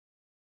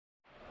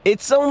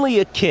It's only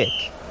a kick,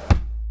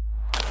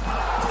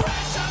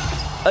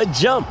 a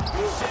jump,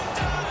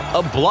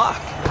 a block.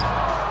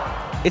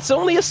 It's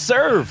only a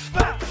serve.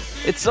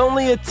 It's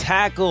only a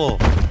tackle,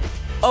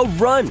 a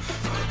run.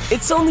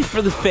 It's only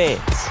for the fans.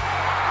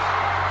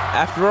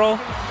 After all,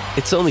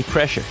 it's only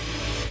pressure.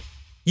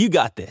 You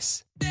got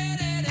this.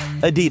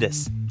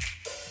 Adidas.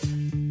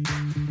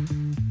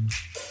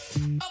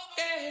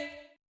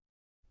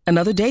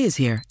 Another day is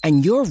here,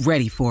 and you're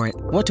ready for it.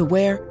 What to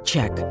wear?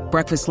 Check.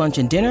 Breakfast, lunch,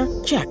 and dinner?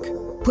 Check.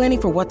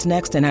 Planning for what's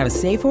next and how to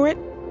save for it?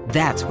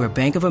 That's where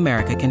Bank of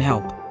America can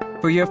help.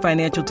 For your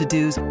financial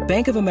to-dos,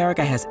 Bank of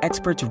America has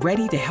experts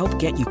ready to help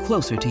get you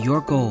closer to your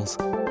goals.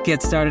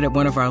 Get started at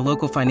one of our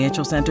local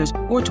financial centers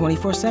or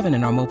 24/7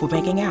 in our mobile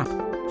banking app.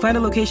 Find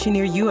a location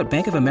near you at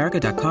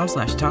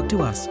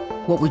bankofamerica.com/talktous.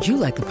 What would you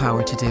like the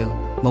power to do?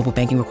 Mobile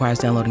banking requires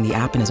downloading the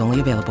app and is only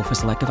available for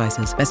select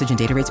devices. Message and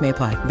data rates may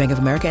apply. Bank of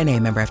America N.A.,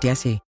 member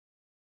FDIC.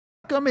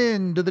 Welcome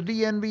into the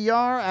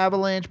DNVR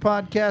Avalanche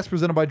podcast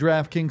presented by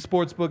DraftKings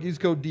Sportsbook. Use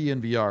code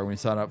DNVR when you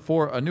sign up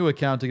for a new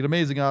account to get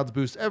amazing odds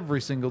boost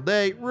every single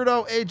day.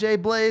 Rudo, AJ,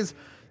 Blaze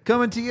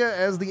coming to you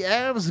as the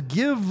Avs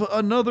give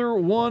another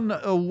one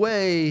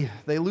away.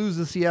 They lose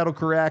the Seattle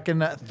Kraken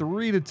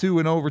 3-2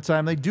 in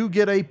overtime. They do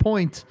get a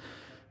point,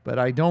 but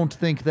I don't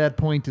think that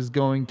point is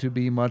going to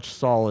be much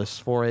solace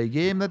for a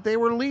game that they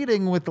were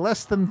leading with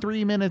less than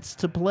 3 minutes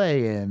to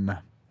play in.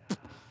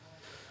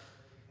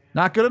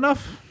 Not good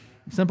enough?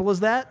 Simple as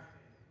that?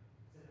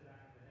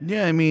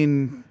 Yeah, I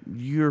mean,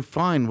 you're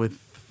fine with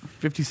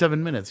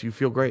 57 minutes. You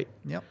feel great.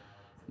 Yep.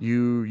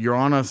 You're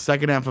on a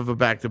second half of a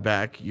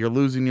back-to-back. You're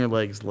losing your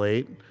legs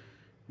late.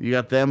 You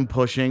got them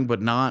pushing, but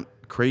not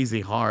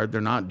crazy hard.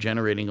 They're not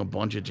generating a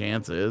bunch of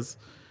chances.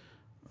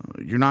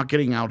 You're not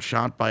getting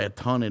outshot by a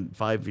ton in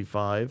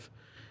 5v5.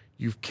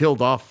 You've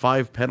killed off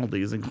 5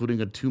 penalties, including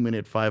a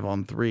 2-minute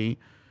 5-on-3.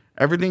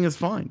 Everything is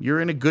fine.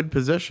 You're in a good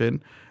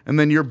position, and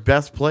then your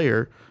best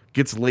player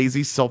gets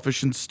lazy,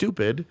 selfish, and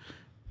stupid.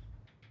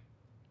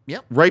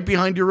 Yep. Right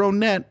behind your own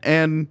net,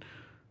 and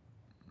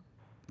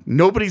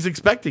nobody's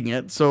expecting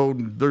it, so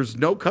there's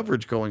no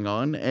coverage going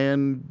on,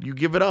 and you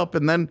give it up,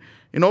 and then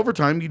in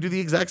overtime, you do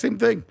the exact same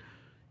thing.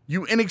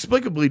 You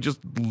inexplicably just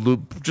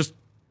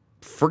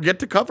forget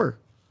to cover.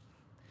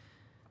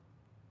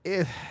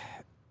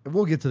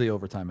 We'll get to the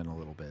overtime in a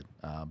little bit.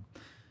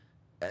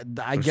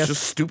 It's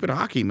just stupid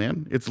hockey,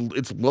 man. It's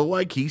low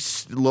IQ,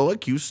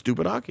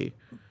 stupid hockey.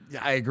 Yeah,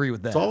 I agree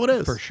with that. That's all it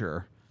is. For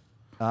sure.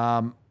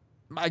 I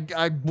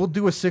will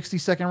do a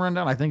 60-second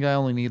rundown. I think I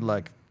only need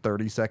like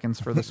 30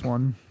 seconds for this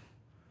one.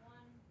 1,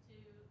 2,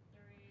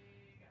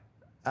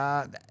 3,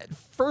 go.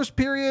 First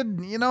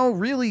period,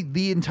 really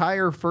the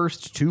entire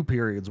first 2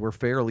 periods were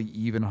fairly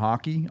even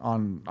hockey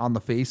on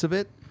the face of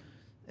it.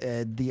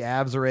 The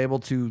Avs are able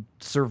to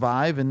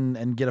survive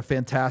and get a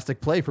fantastic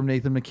play from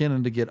Nathan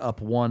MacKinnon to get up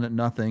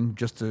 1-0.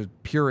 Just a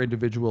pure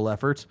individual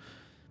effort.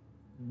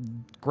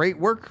 Great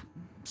work.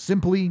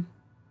 Simply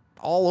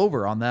all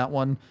over on that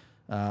one.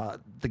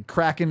 The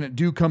Kraken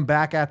do come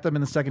back at them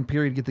in the second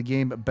period, get the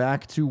game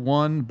back to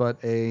 1, but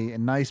a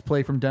nice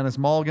play from Dennis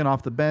Mulligan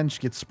off the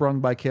bench gets sprung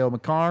by Cale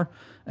Makar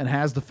and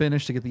has the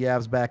finish to get the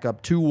Avs back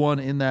up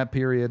 2-1 in that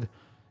period.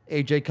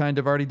 AJ kind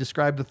of already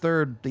described the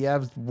third. The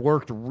Avs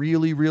worked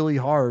really, really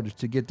hard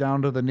to get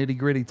down to the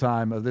nitty-gritty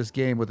time of this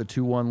game with a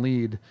 2-1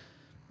 lead,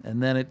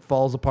 and then it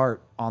falls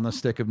apart on the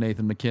stick of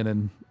Nathan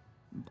MacKinnon.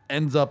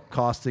 Ends up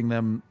costing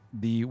them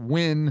the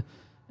win,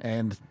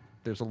 and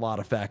there's a lot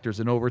of factors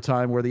in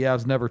overtime where the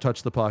Avs never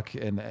touch the puck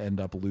and end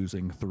up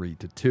losing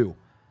 3-2.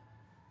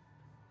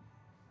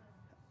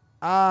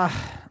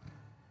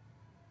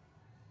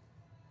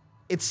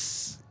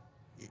 It's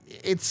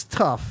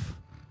tough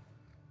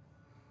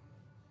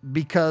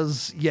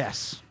because,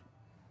 yes,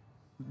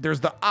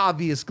 there's the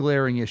obvious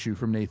glaring issue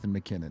from Nathan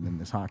MacKinnon in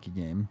this hockey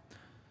game.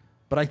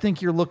 But I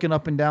think you're looking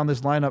up and down this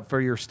lineup for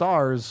your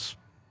stars,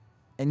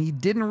 and you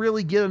didn't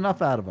really get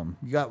enough out of them.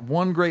 You got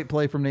one great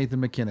play from Nathan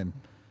MacKinnon.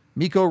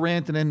 Mikko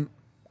Rantanen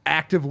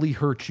actively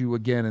hurt you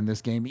again in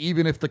this game,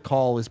 even if the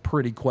call is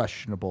pretty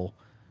questionable.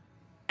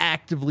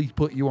 Actively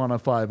put you on a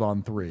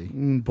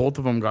 5-on-3. Both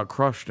of them got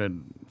crushed at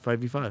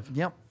 5v5.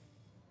 Yep.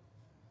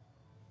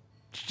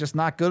 It's just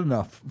not good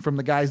enough from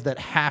the guys that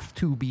have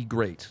to be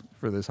great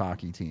for this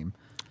hockey team.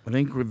 I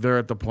think they're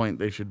at the point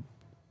they should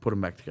put them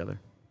back together.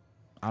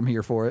 I'm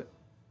here for it.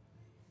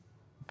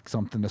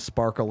 Something to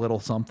spark a little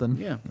something.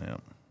 Yeah.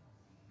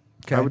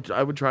 Okay.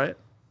 I would try it.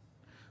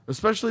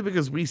 Especially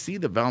because we see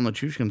that Val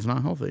Nichushkin's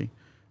not healthy.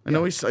 I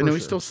know he's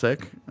still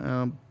sick.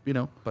 But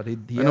he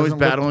I know he's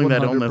battling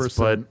that illness,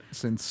 but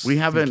since we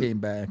haven't he came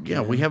back.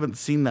 Yeah, we haven't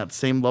seen that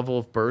same level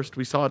of burst.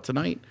 We saw it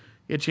tonight.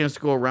 He had a chance to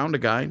go around a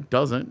guy,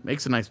 doesn't,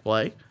 makes a nice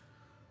play.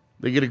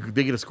 They get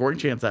a scoring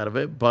chance out of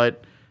it,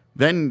 but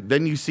then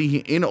you see he,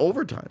 in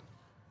overtime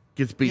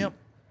gets beat. Yep.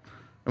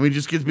 I mean,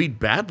 just gets beat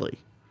badly,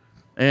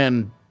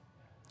 and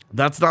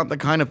that's not the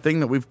kind of thing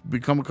that we've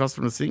become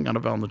accustomed to seeing out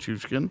of Val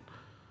Nichushkin.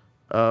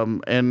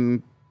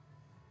 And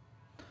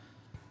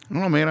I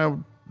don't know,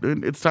 man.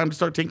 It's time to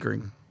start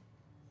tinkering.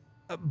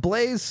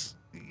 Blaze,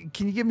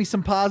 can you give me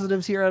some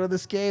positives here out of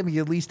this game?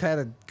 You at least had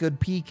a good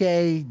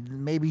PK,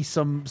 maybe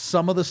some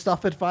of the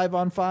stuff at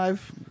 5-on-5.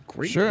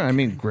 Great. Sure. I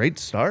mean, great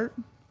start,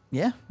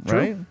 Yeah, true.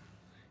 right?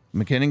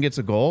 McKinnon gets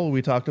a goal.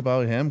 We talked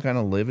about him kind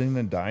of living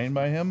and dying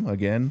by him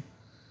again.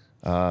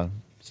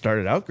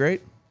 Started out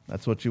great.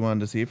 That's what you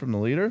wanted to see from the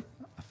leader.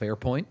 A fair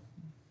point.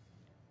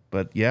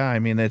 But yeah, I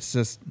mean, it's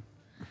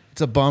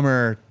a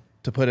bummer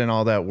to put in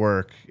all that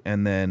work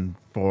and then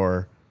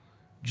for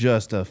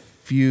just a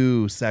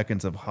few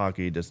seconds of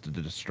hockey just to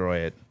destroy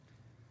it.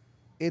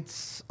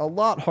 It's a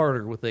lot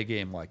harder with a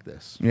game like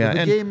this. Yeah, The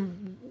and-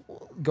 game.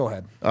 Go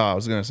ahead. I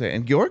was going to say,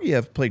 and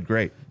Georgiev played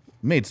great.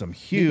 Made some did.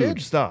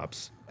 huge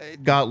stops.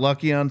 Got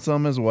lucky on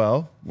some as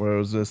well, where it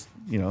was just,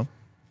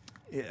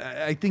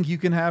 I think you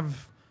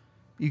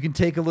can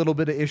take a little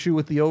bit of issue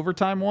with the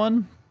overtime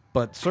one,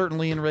 but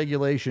certainly in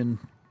regulation.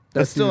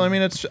 But still, I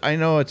mean, I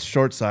know it's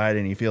short side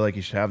and you feel like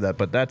you should have that,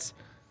 but that's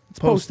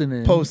posting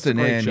in. Posting It's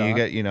a great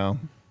in, you shot.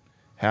 get,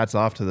 hats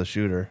off to the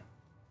shooter.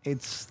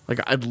 It's Like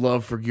I'd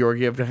love for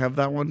Georgiev to have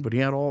that one, but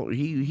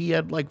he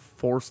had like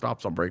 4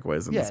 stops on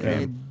breakaways in this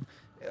game.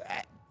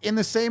 In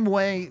the same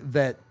way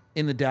that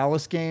in the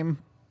Dallas game,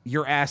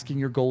 you're asking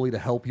your goalie to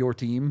help your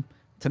team.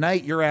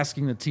 Tonight, you're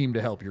asking the team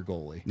to help your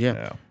goalie.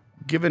 Yeah.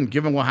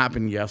 Given what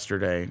happened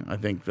yesterday, I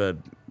think that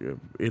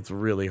it's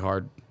really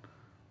hard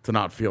to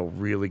not feel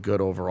really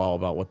good overall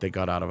about what they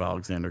got out of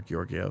Alexander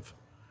Georgiev.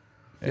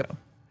 Yep.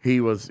 He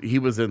was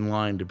in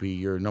line to be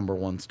your number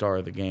 1 star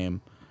of the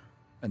game.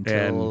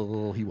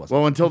 Until he wasn't.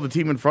 Well, until the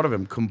team in front of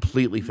him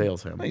completely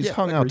fails him. He's Yeah,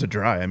 hung out agreed. to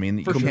dry. I mean,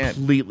 you can't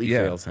Completely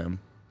yeah. fails him.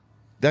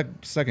 That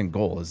second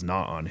goal is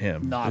not on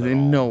him. Not at all.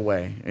 In no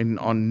way, and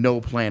on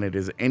no planet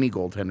is any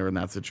goaltender in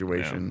that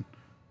situation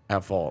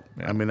at fault.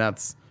 I mean,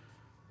 that's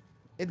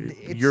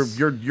It's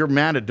you're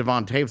mad at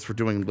Devon Taves for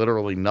doing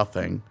literally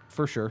nothing.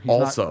 for sure. He's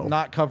also-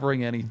 not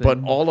covering anything.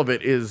 But all of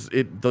it is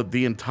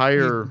the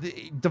entire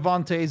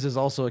Devontae's is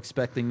also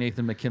expecting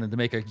Nathan McKinnon to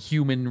make a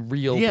human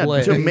real yeah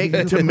play.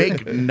 to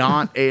make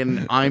not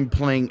an I'm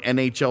playing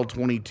NHL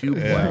 22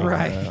 play,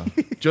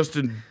 right. just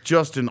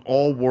an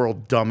all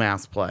world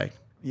dumbass play.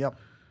 Yep.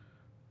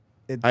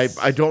 It's,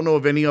 I don't know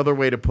of any other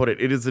way to put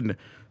it. It is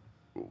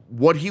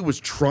what he was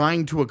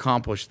trying to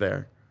accomplish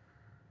there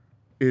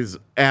is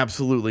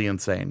absolutely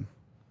insane.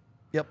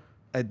 Yep.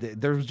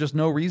 There's just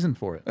no reason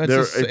for it.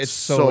 It's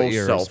so so selfish.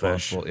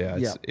 irresponsible. Yeah,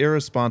 it's Yeah.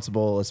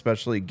 irresponsible,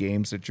 especially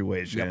game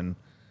situation.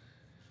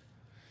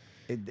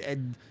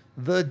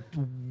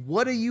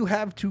 What do you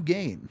have to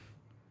gain?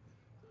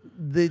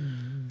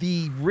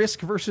 The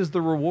risk versus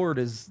the reward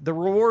is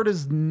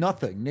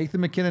nothing.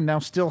 Nathan McKinnon now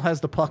still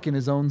has the puck in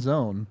his own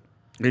zone.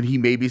 And he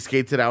maybe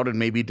skates it out and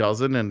maybe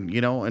doesn't,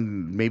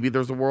 and maybe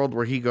there's a world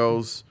where he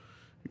goes.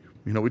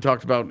 We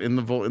talked about in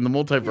the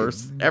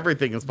multiverse,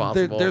 everything is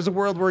possible. There's a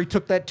world where he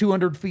took that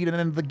 200 feet and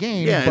ended the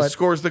game. yeah, but it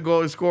scores the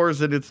goal, he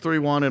scores, and it's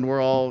 3-1, and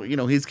we're all,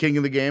 he's king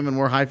of the game, and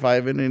we're high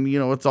fiving, and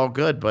it's all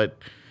good. But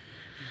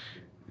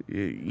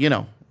he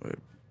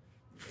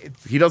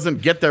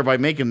doesn't get there by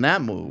making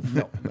that move.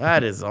 No.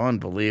 That is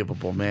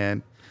unbelievable,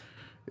 man.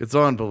 It's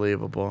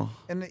unbelievable.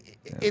 and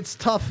it's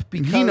tough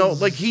because He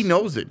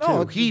knows it too.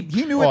 No, he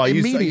knew Oh, it you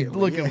immediately.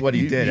 look at what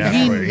he did He,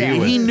 afterward. he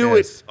was knew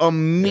pissed. it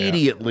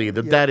immediately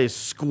that is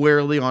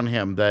squarely on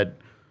him. That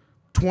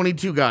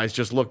 22 guys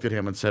just looked at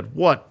him and said,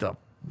 what,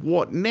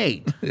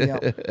 Nate? Yeah.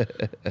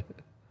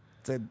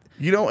 It's a-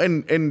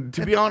 And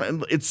to be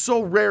honest, it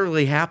so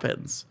rarely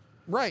happens.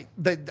 right.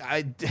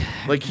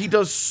 Like, he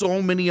does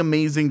so many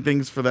amazing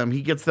things for them.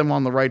 He gets them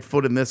on the right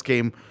foot in this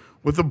game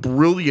with a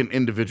brilliant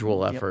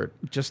individual effort.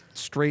 just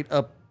straight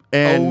up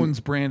And- owns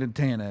Brandon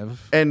Tanev.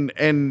 And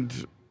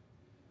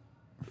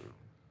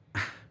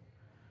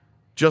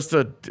just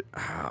Well,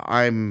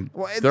 and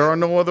there are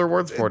no other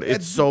words for it.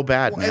 It's so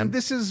bad, man. And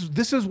this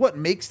is what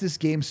makes this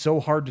game so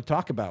hard to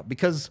talk about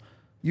because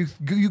you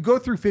go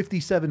through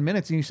 57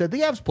 minutes and you said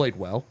the Avs played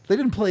well. They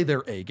didn't play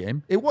their A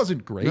game. It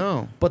wasn't great.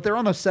 No. But they're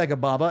on a Sega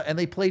Baba and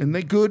they played And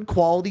they- good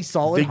quality,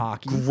 solid They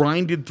hockey.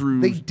 grinded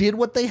through They did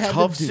what they had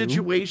tough to do.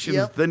 situations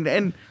Yep.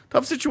 and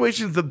tough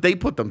situations that they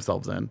put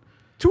themselves in.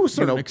 To a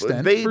certain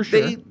extent, they for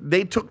sure.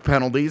 they took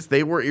penalties.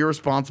 They were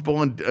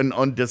irresponsible and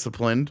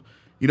undisciplined.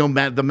 The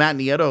Matt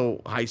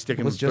Nieto high stick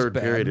in the Was just third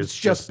bad. period It's is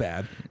just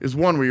bad. Is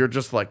one where you're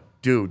just like,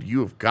 dude, you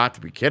have got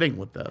to be kidding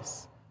with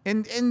this.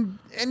 And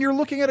you're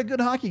looking at a good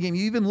hockey game.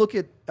 You even look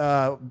at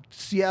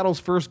Seattle's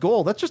first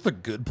goal. That's just a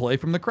good play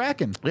from the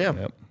Kraken. Yeah.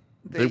 Yep.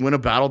 They win a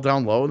battle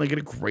down low and they get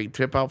a great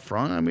tip out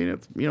front. I mean,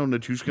 it's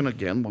Nichushkin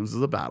again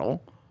loses a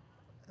battle.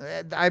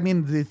 I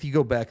mean, if you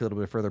go back a little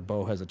bit further,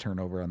 Bo has a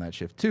turnover on that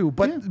shift too.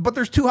 But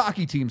there's 2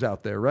 hockey teams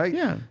out there, right?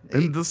 Yeah.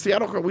 And the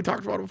Seattle, we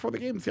talked about it before the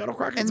game. The Seattle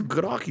Kraken's a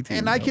good hockey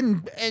team.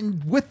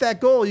 And with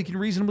that goal, you can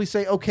reasonably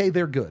say, okay,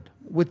 they're good.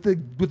 With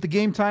the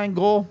game tying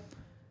goal,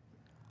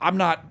 I'm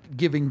not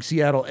giving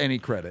Seattle any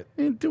credit.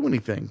 They didn't do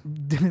anything.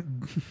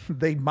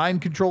 They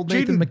mind controlled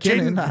Nathan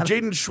McKinnon.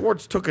 Jaden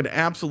Schwartz took an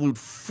absolute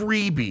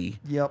freebie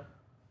Yep.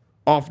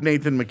 off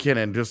Nathan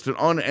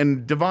McKinnon.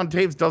 And Devon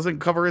Taves doesn't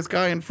cover his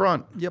guy in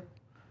front. Yep.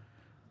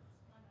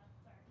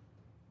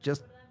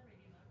 Just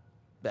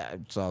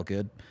It's all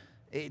good.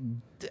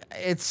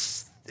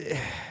 It's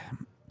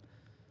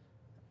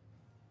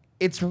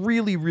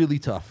really, really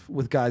tough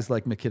with guys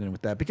like McKinnon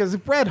with that, because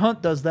if Brad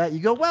Hunt does that, you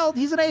go, well,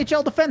 he's an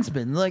AHL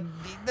defenseman. Like,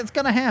 that's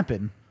going to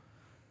happen.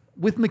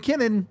 With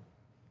McKinnon,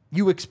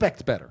 you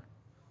expect better.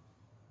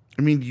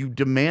 I mean, you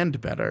demand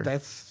better.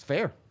 That's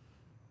fair.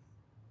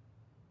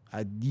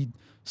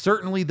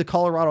 Certainly the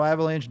Colorado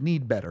Avalanche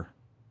need better.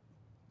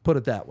 Put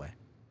it that way.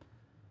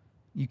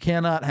 You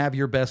cannot have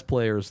your best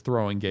players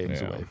throwing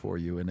games away for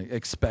you and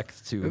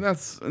expect to.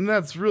 And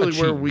that's really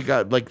where we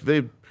got, like,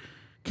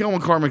 Kale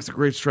McCarr makes a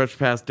great stretch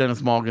pass.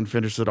 Dennis Mulligan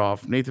finishes it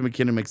off. Nathan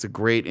McKinnon makes a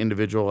great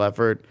individual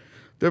effort.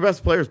 Their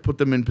best players put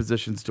them in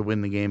positions to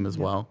win the game as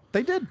well.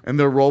 They did. And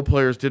their role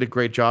players did a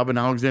great job. And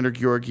Alexander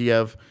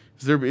Georgiev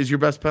is your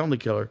best penalty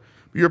killer.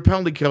 Your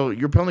penalty kill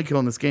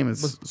in this game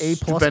is A++.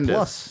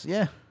 stupendous.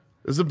 Yeah.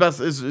 It's the best.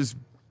 Is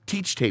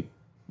teach tape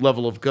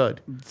level of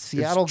good.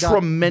 Seattle it's got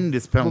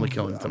tremendous penalty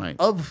killing tonight.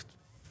 Of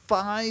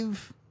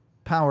 5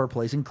 power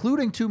plays,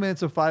 including 2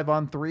 minutes of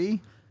 5-on-3,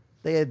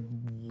 they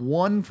had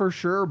 1 for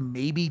sure,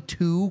 maybe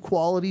 2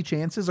 quality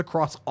chances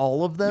across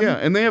all of them. Yeah,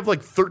 and they have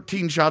like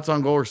 13 shots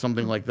on goal or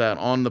something like that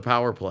on the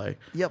power play.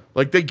 Yep.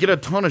 Like they get a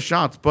ton of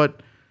shots,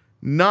 but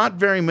not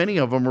very many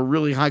of them are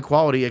really high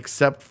quality,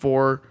 except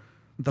for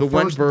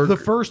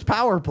the first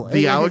power play.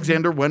 The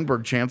Alexander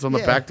Wenberg chance on the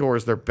Yeah. back door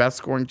is their best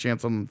scoring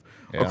chance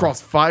across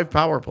 5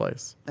 power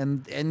plays.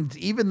 And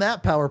even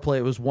that power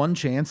play was 1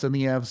 chance, and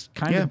the Avs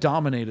kind of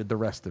dominated the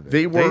rest of it.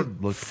 They were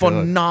looked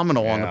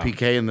phenomenal good. on the Yeah.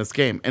 PK in this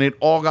game, and it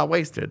all got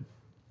wasted.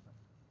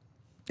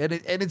 And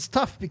it's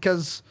tough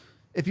because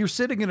if you're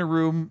sitting in a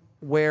room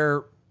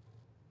where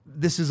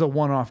this is a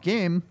one-off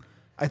game,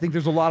 I think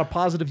there's a lot of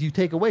positives you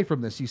take away from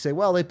this. You say,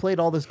 well, they played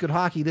all this good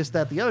hockey, this,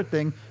 that, the other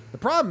thing. The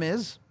problem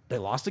is they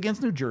lost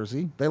against New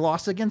Jersey, they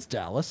lost against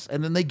Dallas,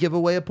 and then they give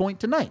away a point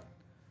tonight.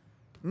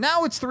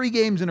 Now it's 3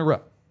 games in a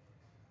row.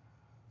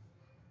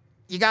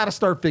 You got to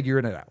start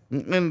figuring it out.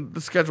 And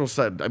the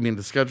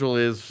schedule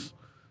is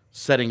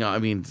setting up. I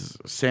mean,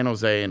 San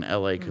Jose and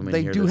LA come in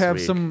They here do this have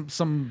week.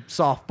 some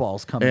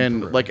softballs coming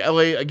And through. like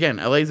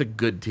LA is a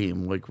good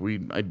team. Like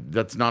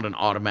that's not an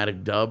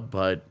automatic dub,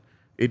 but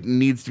it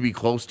needs to be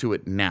close to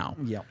it now.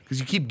 Yep. Because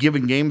you keep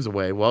giving games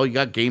away. Well, you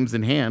got games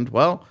in hand.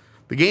 Well,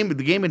 the game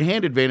in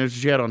hand advantage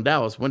that you had on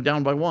Dallas went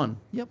down by 1.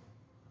 Yep.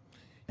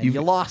 And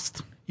you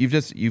lost.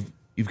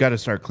 You've got to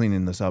start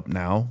cleaning this up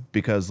now,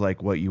 because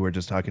like what you were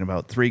just talking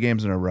about, 3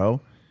 games in a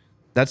row,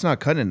 that's not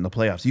cutting it in the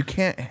playoffs. You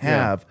can't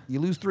have You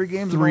lose 3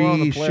 games in a row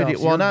in the playoffs. shitty,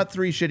 well, not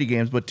 3 shitty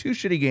games, but 2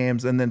 shitty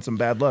games and then some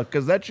bad luck,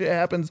 because that shit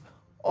happens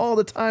all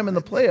the time in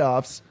the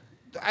playoffs.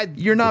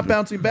 You're not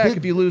bouncing back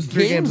if you lose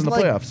 3 games in the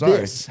like playoffs. Sorry.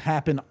 This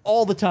happen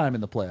all the time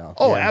in the playoffs.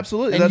 Oh,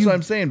 absolutely. And That's you- what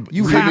I'm saying.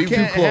 you Really have to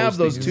can't close have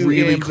those these 2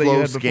 Really games that you had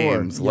close before.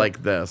 games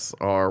like this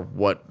are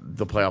what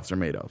the playoffs are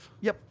made of.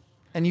 Yep.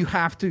 And you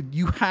have to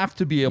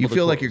be able You to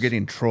feel like close. you're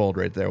getting trolled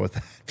right there with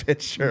that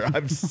picture.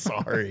 I'm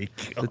sorry.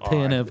 the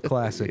Tanev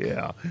Classic.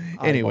 Yeah.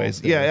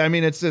 Anyways, yeah, I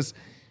mean, it's just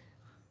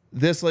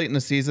this late in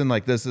the season,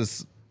 like this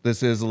is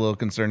a little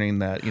concerning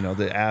that, you know,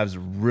 the Avs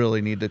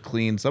really need to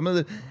clean some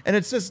of and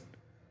it's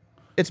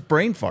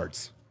brain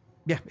farts.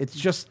 Yeah, it's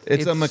just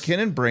It's a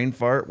McKinnon brain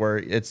fart where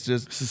it's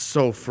just This is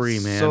so free,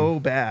 man. so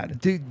bad.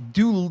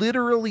 do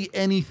literally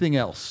anything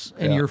else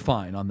and Yeah. you're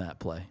fine on that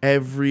play.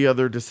 Every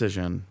other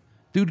decision.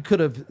 Dude could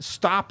have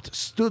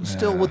stood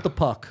still with the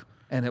puck,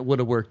 and it would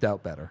have worked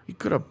out better. He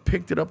could have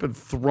picked it up and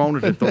thrown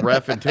it at the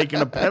ref and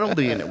taken a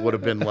penalty, and it would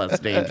have been less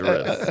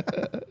dangerous.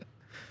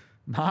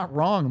 Not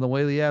wrong the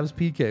way the Avs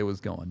PK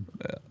was going.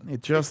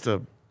 Just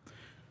a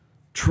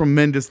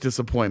tremendous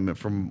disappointment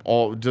from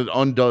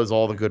undoes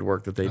all the good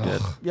work that they did.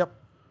 Yep.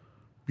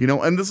 You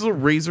know, and this is a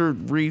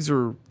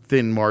razor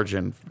thin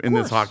margin in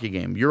this hockey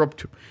game. You're up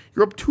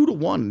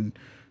 2-1.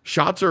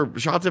 Shots at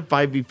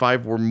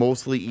 5v5 were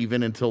mostly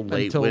even until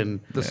late Until when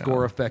the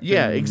score affected.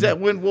 Yeah,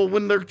 exactly.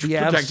 When they're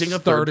Avs protecting a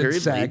third started period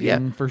lead, sagging,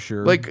 yeah, for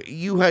sure. Like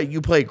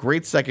you play a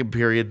great second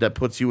period that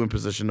puts you in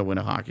position to win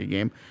a hockey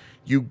game.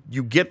 You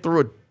get through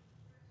a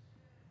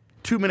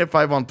 2-minute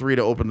 5-on-3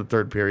 to open the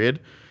third period.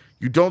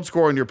 You don't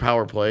score on your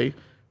power play,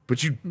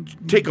 but you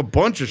take a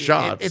bunch of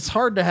shots. It's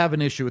hard to have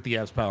an issue with the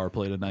Avs power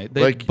play tonight.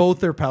 Both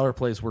their power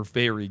plays were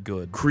very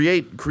good.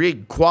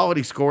 create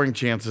quality scoring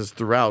chances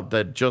throughout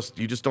that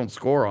you just don't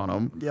score on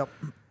them. Yep.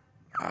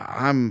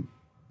 I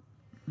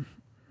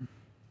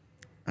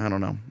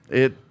don't know.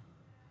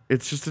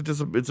 It's just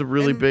it's a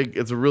really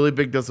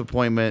big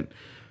disappointment.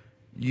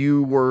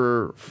 You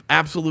were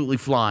absolutely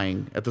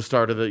flying at the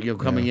start of the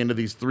coming into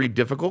these 3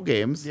 difficult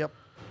games. Yep.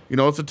 You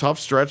know, it's a tough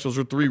stretch. Those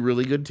are 3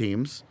 really good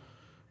teams,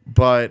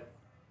 but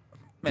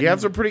the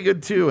Avs are pretty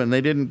good too, and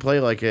they didn't play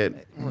like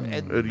it.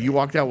 You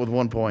walked out with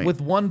 1 point.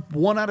 With one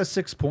out of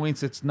 6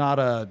 points, it's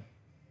not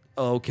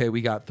okay,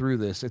 we got through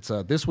this.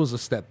 This was a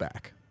step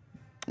back.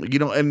 You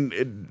know,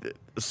 and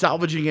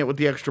salvaging it with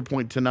the extra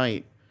point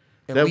tonight.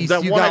 At That least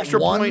you one got extra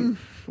point.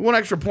 One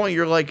extra point.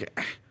 You're like,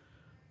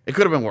 it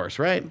could have been worse,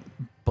 right?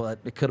 But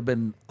it could have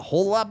been a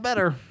whole lot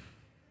better.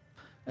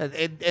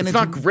 It's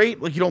not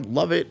great. Like, you don't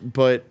love it,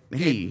 but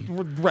hey,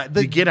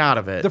 you get out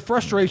of it. The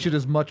frustration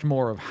is much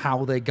more of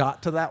how they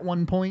got to that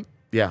one point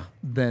Yeah.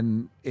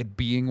 than it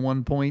being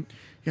 1 point.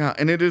 Yeah,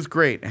 and it is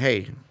great.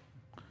 Hey,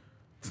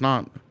 it's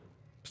not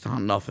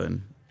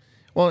nothing.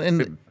 Well,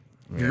 and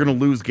If you're going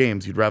to lose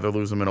games, you'd rather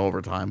lose them in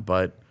overtime,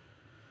 but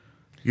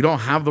you don't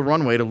have the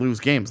runway to lose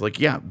games. Like,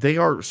 yeah, they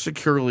are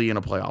securely in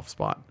a playoff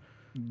spot.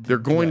 They're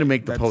going to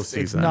make the postseason.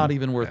 It's not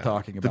even worth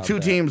talking about. The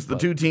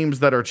two teams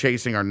that are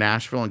chasing are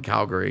Nashville and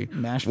Calgary.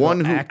 Nashville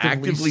One who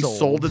actively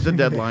sold at the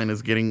deadline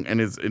is getting and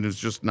is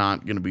just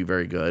not going to be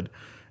very good,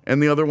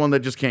 and the other one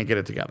that just can't get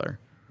it together.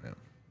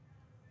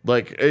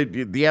 Like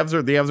the Avs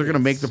are going to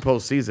make the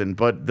postseason,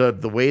 but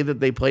the way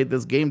that they played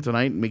this game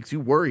tonight makes you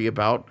worry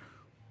about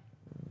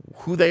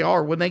who they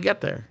are when they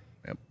get there.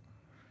 Yep.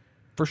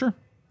 For sure.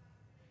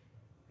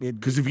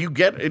 Because if you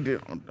get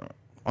it,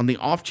 on the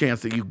off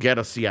chance that you get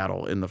a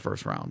Seattle in the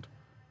first round,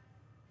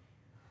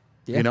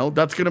 Yeah.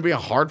 that's going to be a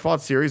hard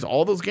fought series.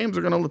 All those games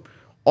are going to,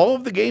 all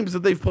of the games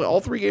that they've played,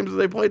 all 3 games that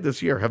they played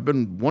this year have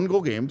been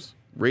 1-goal games,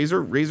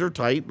 razor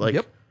tight. Like,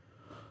 Yep.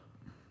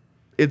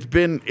 it's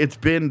been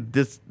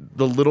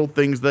the little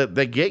things that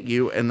get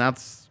you, and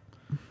that's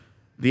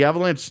the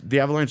Avalanche. The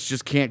Avalanche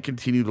just can't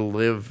continue to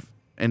live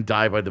and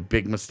die by the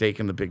big mistake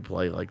and the big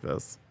play like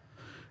this.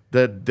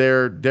 That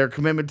their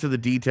commitment to the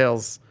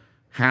details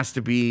has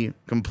to be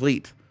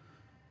complete.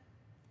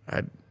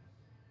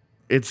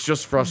 It's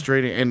just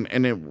frustrating,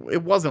 and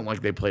it wasn't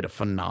like they played a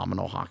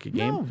phenomenal hockey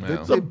game. No.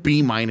 It's a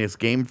B-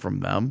 game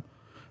from them.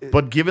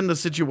 But given the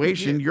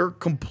situation, you're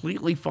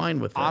completely fine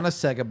with it. Anna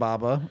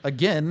Segababa,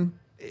 again,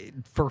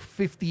 for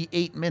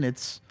 58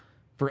 minutes,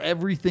 for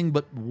everything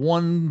but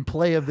one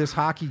play of this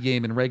hockey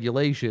game in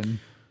regulation,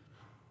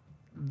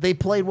 they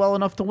played well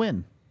enough to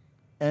win.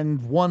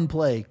 And one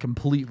play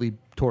completely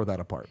tore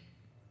that apart.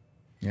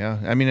 yeah,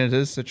 I mean, it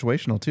is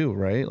situational too,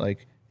 right?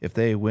 Like if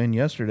they win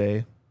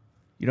yesterday,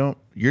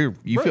 you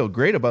feel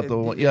great about the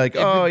one. You're like,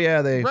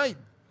 they Right.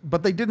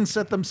 But they didn't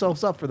set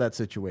themselves up for that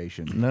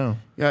situation. no.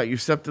 Yeah, you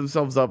set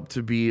themselves up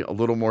to be a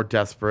little more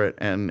desperate,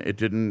 and it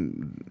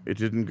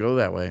didn't go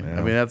that way. I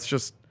mean, that's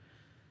just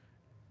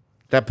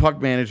that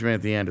puck management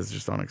at the end is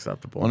just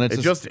unacceptable. Well, it's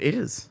it just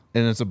is.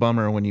 And it's a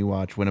bummer when you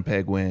watch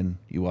Winnipeg win,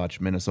 you watch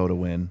Minnesota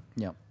win,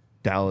 Yep.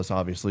 Dallas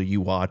obviously you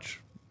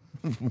watch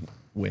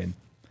win.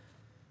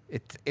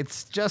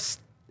 It's just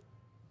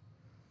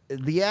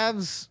the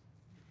Avs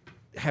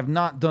have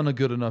not done a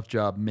good enough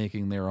job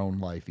making their own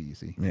life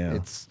easy. Yeah.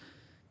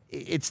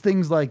 It's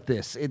things like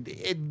this.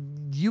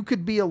 You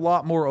could be a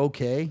lot more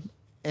okay.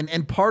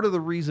 And part of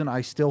the reason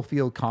I still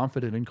feel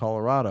confident in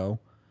Colorado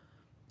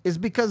is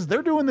because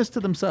they're doing this to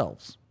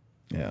themselves.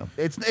 Yeah.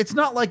 It's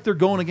not like they're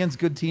going against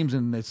good teams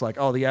and it's like,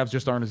 oh, the Avs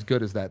just aren't as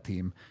good as that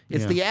team.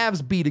 It's the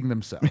Avs beating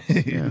themselves.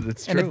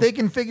 That's And true. if they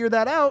can figure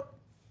that out,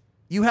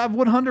 you have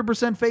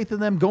 100% faith in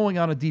them going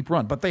on a deep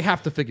run, but they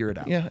have to figure it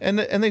out. Yeah, and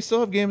they still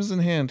have games in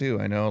hand too.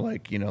 I know,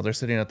 like, they're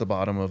sitting at the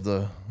bottom of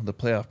the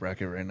playoff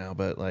bracket right now,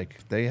 but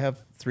like they have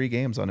 3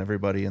 games on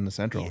everybody in the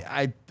Central.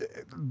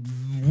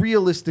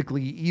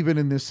 Realistically, even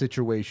in this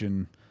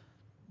situation,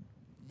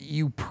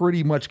 you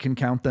pretty much can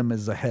count them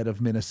as ahead of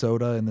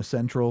Minnesota in the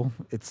Central.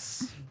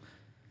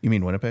 You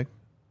mean Winnipeg?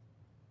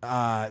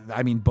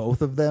 I mean,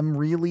 both of them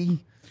really,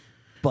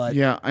 but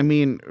Yeah, I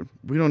mean,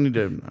 we don't need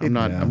to. I'm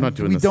not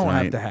doing we this don't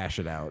tonight. have to hash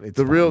it out. It's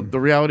The fine.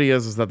 reality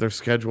is that their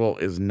schedule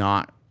is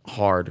not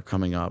hard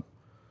coming up.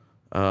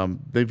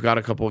 They've got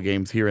a couple of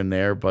games here and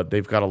there, but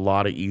they've got a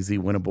lot of easy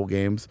winnable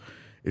games.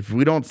 If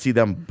we don't see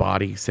them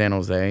body San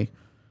Jose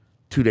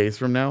 2 days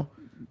from now,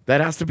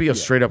 that has to be a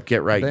straight up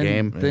get right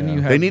game. Then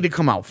you they have- need to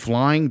come out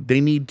flying. They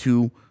need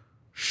to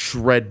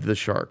shred the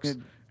Sharks.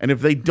 And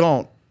if they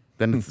don't,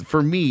 then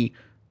for me,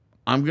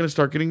 I'm going to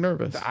start getting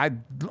nervous.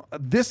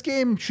 This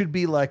game should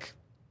be like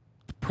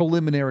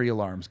preliminary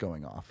alarms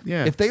going off.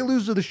 Yeah. If they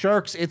lose to the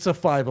Sharks, it's a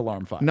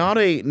 5-alarm fire. Not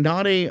a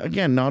they're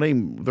going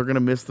to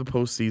miss the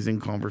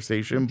postseason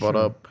conversation,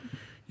 but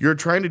you're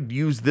trying to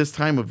use this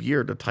time of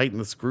year to tighten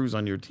the screws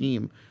on your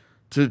team,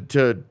 to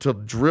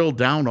drill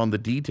down on the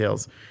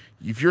details.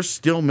 If you're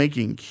still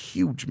making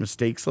huge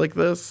mistakes like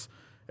this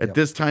at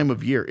this time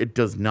of year, it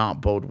does not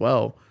bode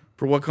well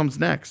for what comes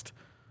next.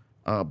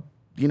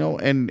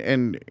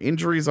 And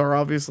injuries are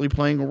obviously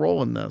playing a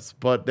role in this,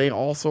 but they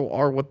also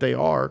are what they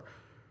are.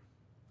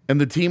 And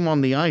the team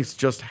on the ice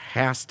just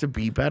has to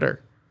be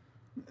better.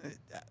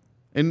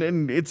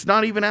 And it's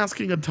not even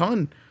asking a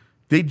ton.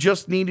 They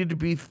just needed to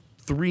be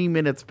 3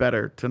 minutes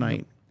better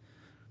tonight.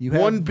 You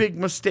have, One big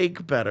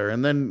mistake better,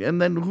 and then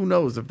who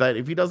knows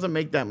if he doesn't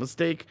make that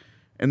mistake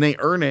and they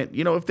earn it.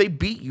 If they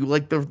beat you,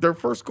 like their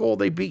first goal,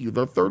 they beat you.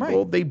 Their third Right.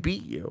 goal, they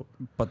beat you.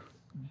 but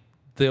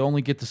they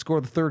only get to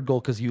score the third goal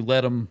because you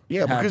let them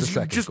Yeah, have the because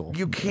second goal.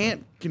 you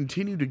can't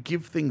continue to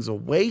give things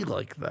away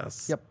like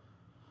this. Yep.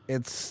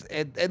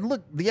 And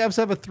look, the Avs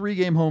have a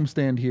 3-game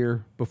homestand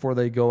here before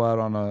they go out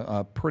on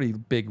a pretty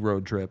big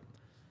road trip.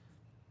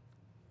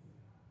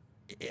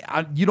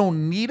 You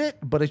don't need it,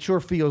 but it sure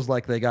feels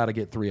like they got to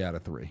get 3 out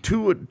of 3.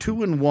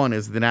 2-1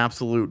 is an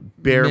absolute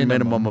bare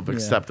minimum of yeah.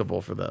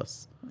 acceptable for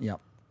this. Yep.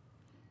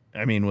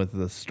 I mean, with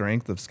the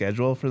strength of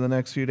schedule for the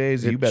next few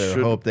days, you It better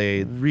should hope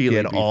they really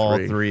get be all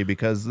three. three,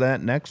 because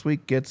that next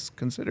week gets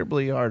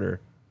considerably harder.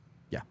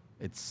 Yeah,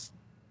 it's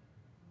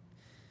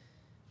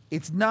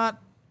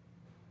not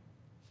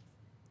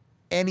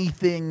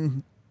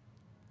anything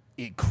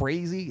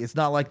crazy. It's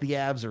not like the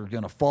Avs are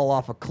going to fall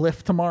off a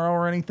cliff tomorrow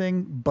or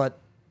anything, but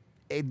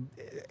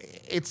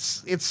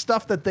it's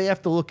stuff that they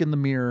have to look in the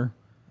mirror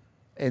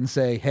and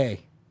say,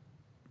 hey,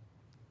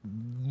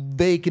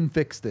 they can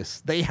fix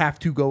this. They have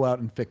to go out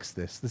and fix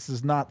this. This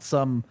is not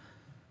some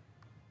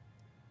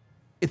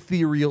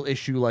ethereal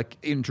issue like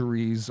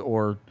injuries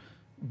or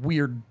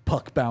weird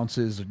puck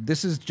bounces.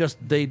 This is just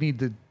they need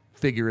to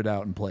figure it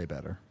out and play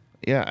better.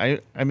 Yeah,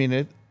 I mean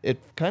it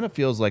kind of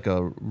feels like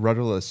a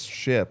rudderless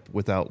ship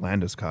without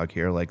Landeskog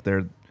here. Like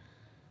they're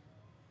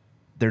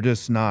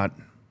just not.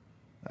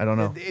 I don't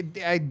know.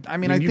 I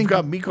mean, I you've think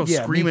got Mikko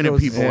yeah, screaming at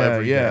Mikko's- people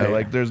every yeah, day.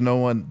 like there's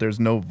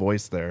no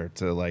voice there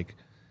to like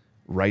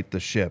right the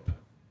ship.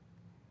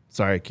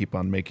 Sorry, I keep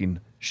on making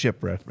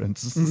ship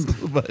references,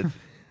 but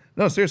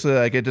no, seriously,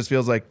 like it just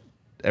feels like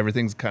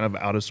everything's kind of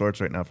out of sorts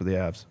right now for the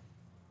Avs.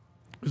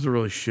 It was a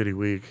really shitty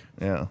week.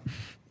 Yeah,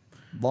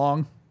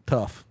 long,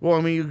 tough. Well,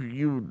 I mean,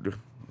 you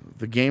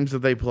the games that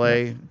they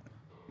play,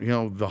 you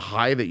know, the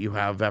high that you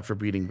have after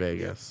beating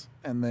Vegas,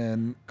 And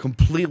then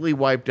completely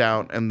wiped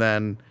out, and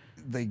then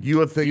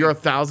you're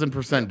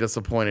 1,000%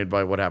 disappointed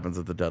by what happens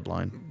at the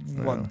deadline.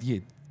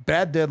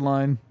 bad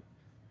deadline.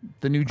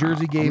 The New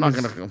Jersey game not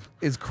gonna-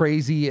 is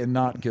crazy and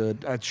not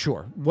good.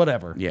 Sure,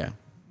 whatever. Yeah,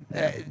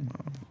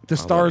 The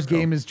Stars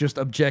game is just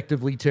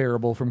objectively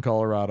terrible from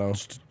Colorado.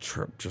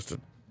 just a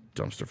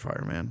dumpster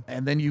fire, man.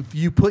 And then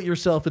you put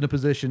yourself in a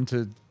position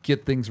to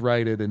get things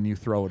righted and you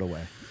throw it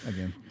away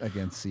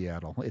against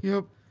Seattle.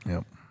 Yep.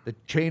 yep. The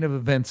chain of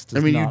events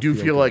does I mean, you not do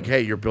feel like, good.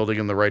 hey, you're building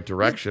in the right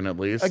direction at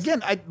least.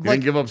 Again, I You didn't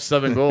like give up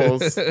 7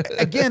 goals.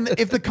 again,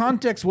 if the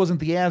context wasn't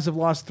the Avs have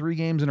lost 3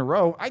 games in a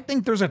row, I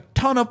think there's a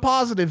ton of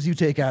positives you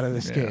take out of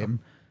this game.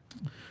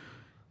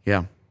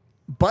 Yeah,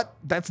 But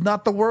that's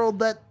not the world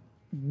that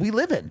we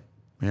live in.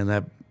 man,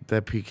 that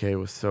PK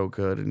was so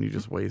good, and you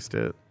just waste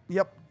it.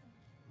 Yep.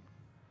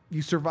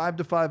 You survived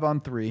a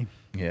 5-on-3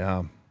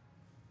 Yeah.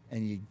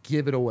 and you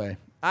give it away.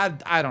 I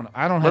don't know.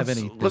 I don't have Let's-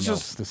 anything let's else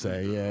just- to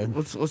say. Yeah.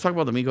 Let's talk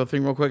about the Mikko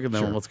thing real quick, and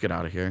then Sure. let's get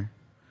out of here.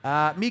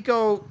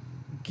 Miko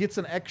gets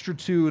an extra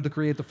 2 to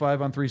create the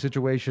 5-on-3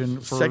 situation.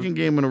 For, Second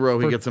game in a row,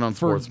 he for- gets it on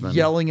for Sportsman.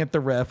 yelling at the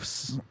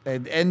refs,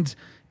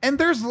 and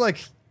there's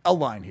like a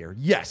line here.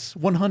 Yes,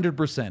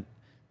 100%.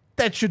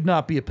 That should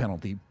not be a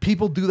penalty.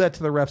 People do that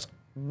to the refs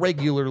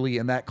regularly,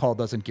 and that call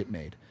doesn't get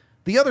made.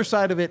 The other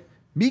side of it,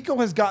 Miko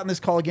has gotten this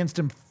call against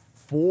him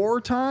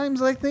 4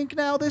 times, I think,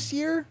 now this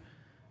year.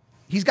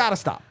 He's got to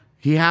stop.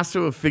 He has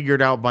to have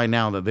figured out by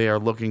now that they are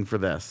looking for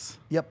this.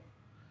 Yep.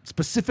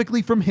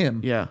 Specifically from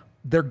him. Yeah.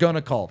 They're going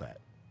to call that.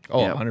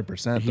 Oh, Yeah.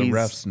 100%. The He's-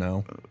 refs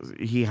know.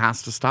 He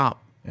has to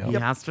stop. He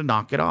Yep. has to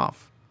knock it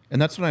off.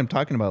 And that's what I'm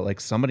talking about. Like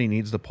somebody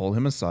needs to pull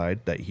him aside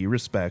that he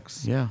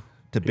respects. Yeah.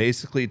 To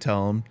basically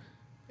tell him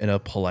in a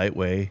polite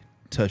way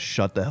to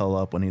shut the hell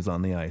up when he's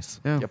on the ice.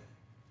 Yeah. Yep.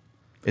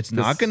 It's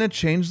not going to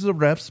change the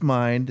ref's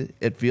mind.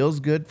 It feels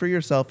good for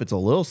yourself. It's a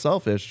little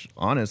selfish,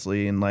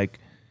 honestly. And like,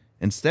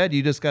 instead,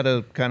 you just got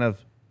to kind of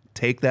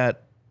take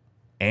that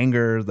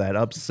anger, that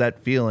upset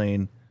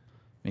feeling,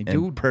 And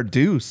and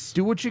produce.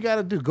 do what you got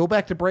to do. Go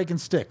back to breaking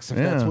sticks if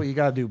that's Yeah. what you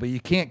got to do. But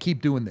you can't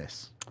keep doing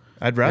this.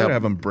 I'd rather Yep.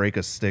 have him break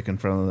a stick in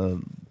front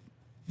of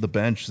the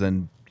bench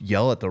than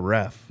yell at the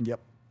ref. Yep.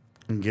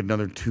 And get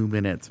another 2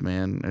 minutes,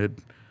 man.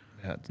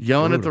 Yeah, it's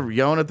Yelling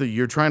brutal. at the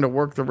you're trying to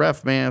work the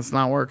ref, man. It's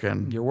not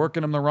working. You're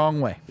working them the wrong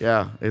way.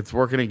 Yeah, it's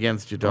working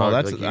against you, dog.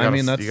 that's- Like, you I gotta-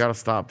 mean, that's- you got to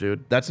stop,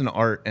 dude. That's an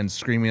art, and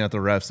screaming at the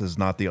refs is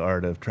not the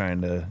art of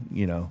trying to,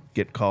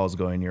 get calls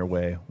going your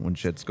way when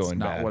shit's going It's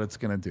not bad. what it's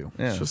going to do.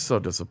 yeah. It's just so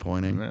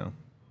disappointing. Yeah.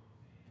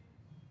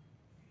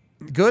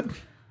 Good?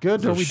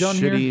 Good? Are we done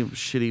here?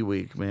 Shitty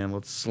week, man.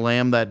 Let's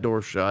slam that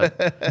door shut.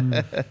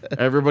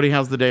 Everybody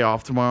has the day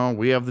off tomorrow.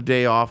 We have the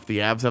day off. The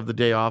Avs have the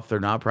day off. They're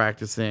not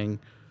practicing.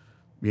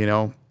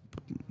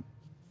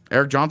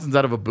 Eric Johnson's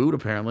out of a boot,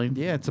 apparently.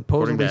 Yeah, it's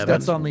According supposedly to steps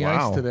Evans. on the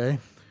Wow. ice today.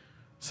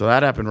 So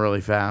that happened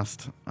really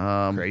fast.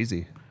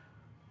 Crazy.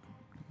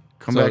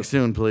 Come So- back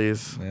soon,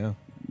 please. Yeah.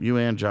 You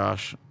and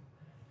Josh.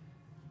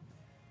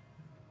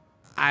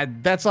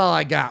 That's all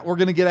I got. We're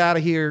going to get out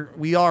of here.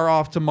 We are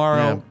off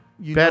tomorrow.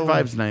 You Bad know,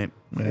 vibes night.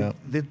 Yeah.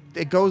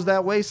 It goes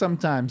that way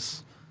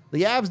sometimes.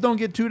 The Avs don't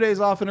get 2 days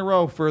off in a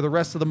row for the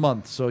rest of the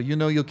month, so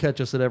you'll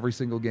catch us at every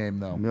single game,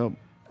 though. Nope.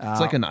 It's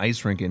like an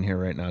ice rink in here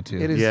right now, too.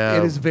 It is. Yeah.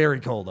 It is very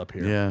cold up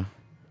here. Yeah.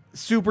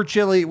 Super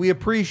chilly. We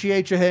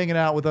appreciate you hanging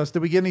out with us.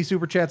 Did we get any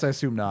super chats? I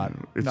assume not.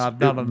 It's- Not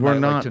it- on a we're night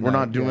not. like we're tonight,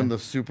 not doing yeah. the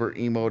super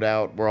emote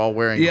out. We're all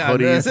wearing Yeah,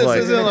 hoodies. this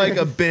like, isn't like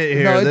a bit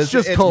here. No, it's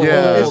just cold.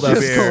 yeah, It's up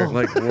just here. cold.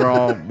 like we're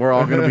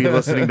all gonna be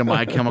listening to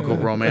My Chemical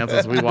Romance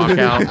as we walk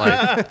out.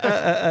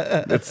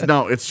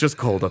 Like it's just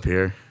cold up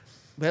here.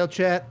 Well,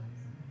 chat,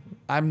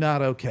 I'm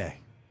not okay.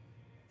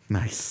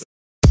 Nice.